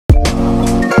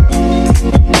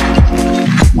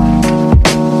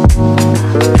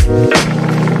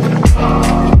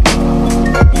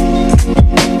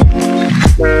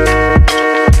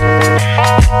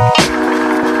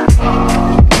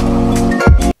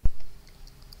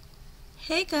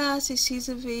Hey guys, it's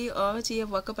ShesABeautyOMG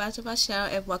and welcome back to my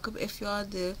channel, and welcome if you all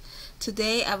do.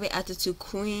 Today I reacted to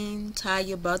Queen Tie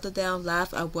Your Brother Down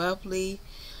live at Wembley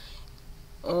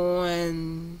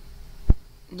on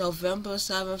November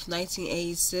 7th,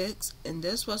 1986, and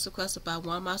this was requested by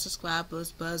one of my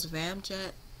subscribers, Buzz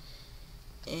Ramjet,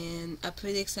 and I'm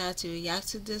pretty excited to react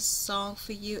to this song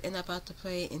for you, and I'm about to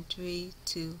play it in 3,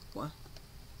 2, 1.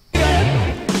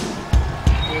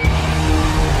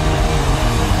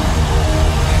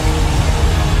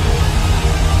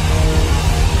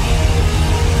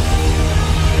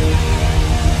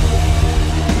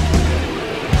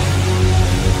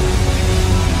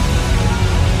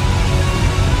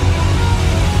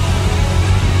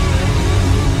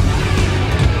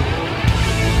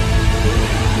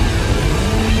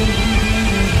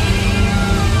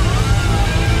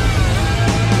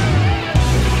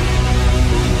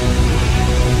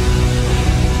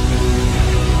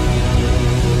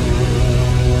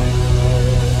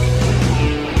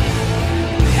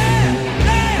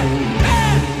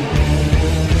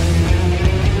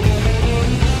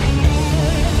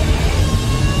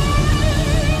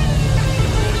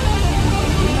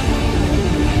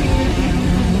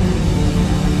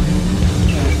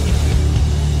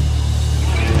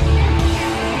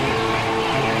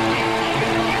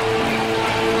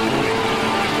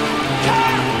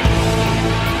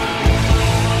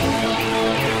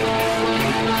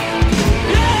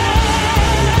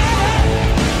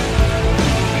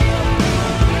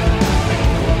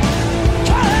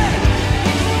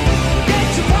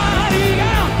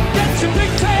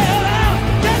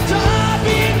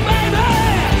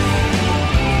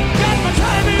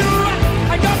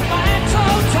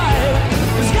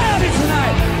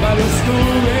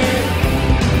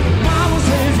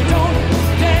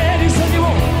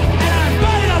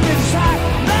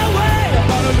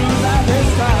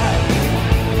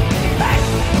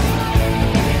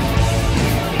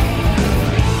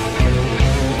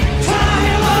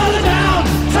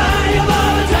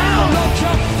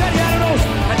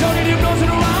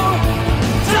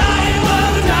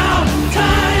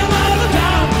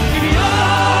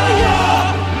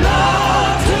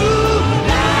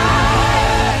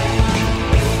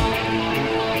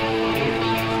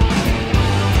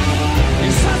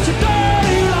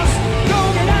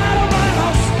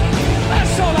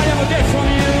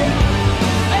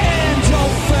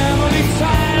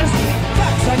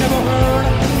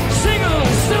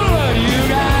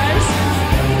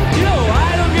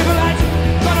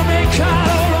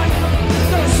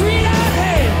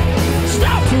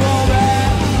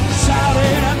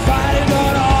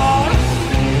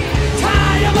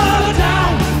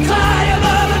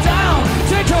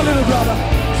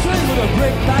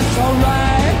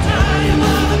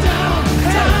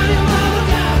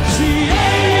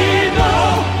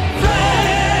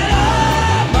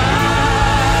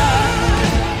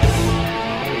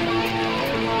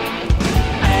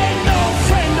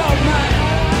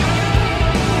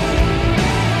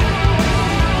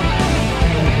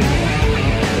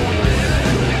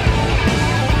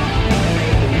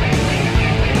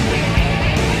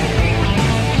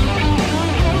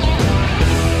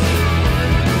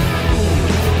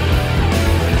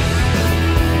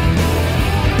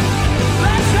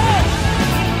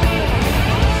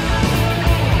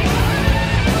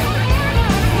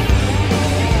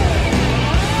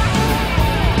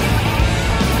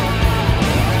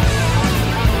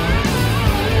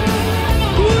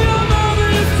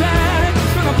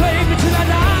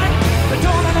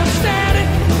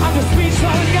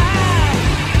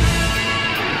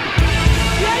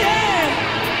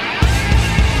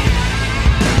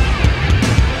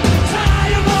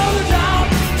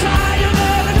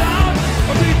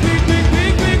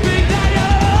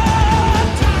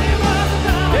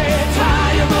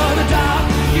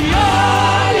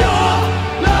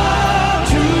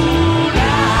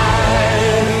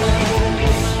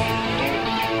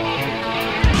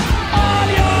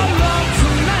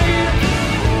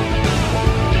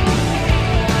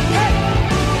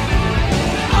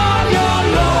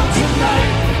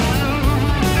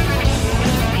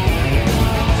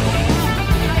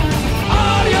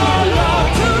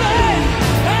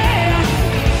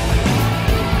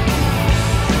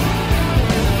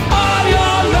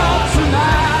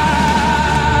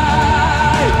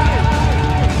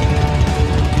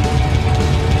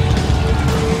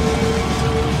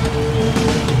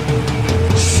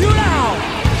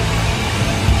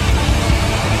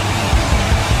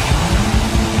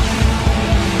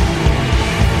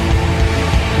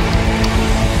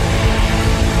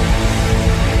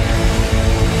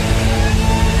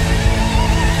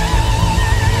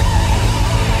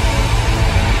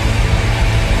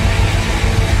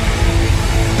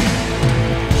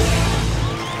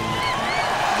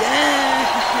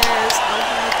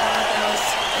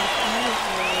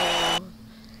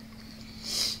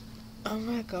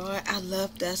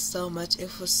 loved that so much.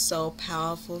 It was so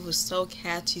powerful. It was so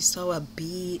catchy, so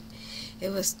upbeat. It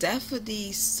was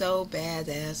definitely so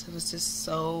badass. It was just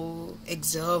so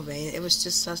exhilarating. It was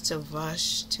just such a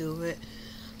rush to it.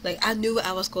 Like, I knew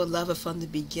I was going to love it from the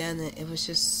beginning. It was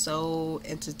just so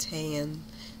entertaining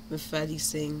when Freddie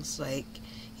sings. Like,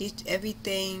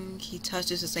 everything he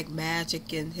touches is like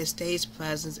magic, and his stage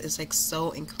presence is like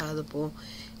so incredible.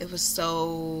 It was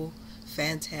so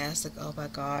fantastic. Oh my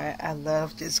god, I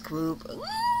love this group.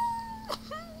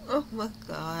 Oh my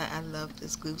god, I love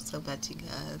this group so much, you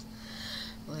guys.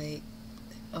 Like,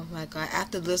 oh my god,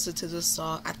 after listening to this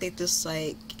song, I think this is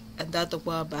like another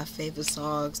one of my favorite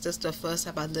songs. This is the first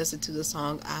time I listened to the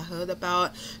song I heard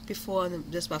about before, and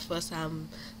this is my first time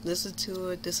listening to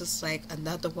it. This is like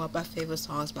another one of my favorite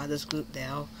songs by this group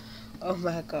now. Oh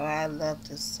my god, I love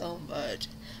this so much.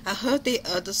 I heard the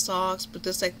other songs, but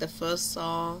this is like the first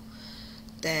song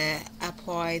that I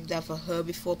probably never heard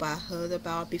before, but I heard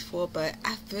about before. But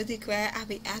I'm really glad I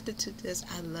reacted to this.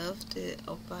 I loved it.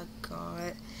 Oh my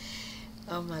god.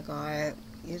 Oh my god.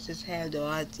 You just have no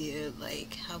idea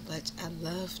like how much I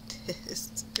loved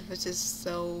this. It was just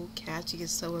so catchy and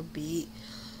so upbeat.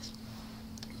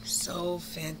 So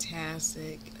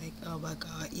fantastic. Like, oh my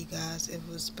god, you guys, it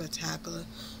was spectacular.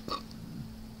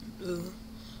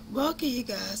 Welcome, you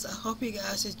guys. I hope you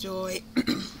guys enjoyed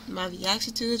my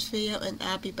reaction to this video, and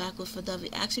I'll be back with another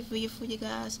reaction video for you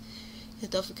guys. And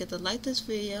don't forget to like this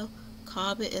video,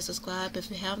 comment, and subscribe if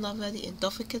you haven't already, and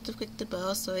don't forget to click the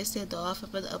bell so it's sent off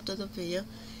when I upload a video.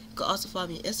 You can also follow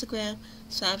me on Instagram,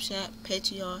 Snapchat,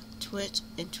 Patreon, Twitch,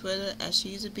 and Twitter at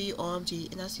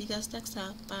ShesABeautyOMG. And I'll see you guys next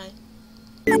time. Bye.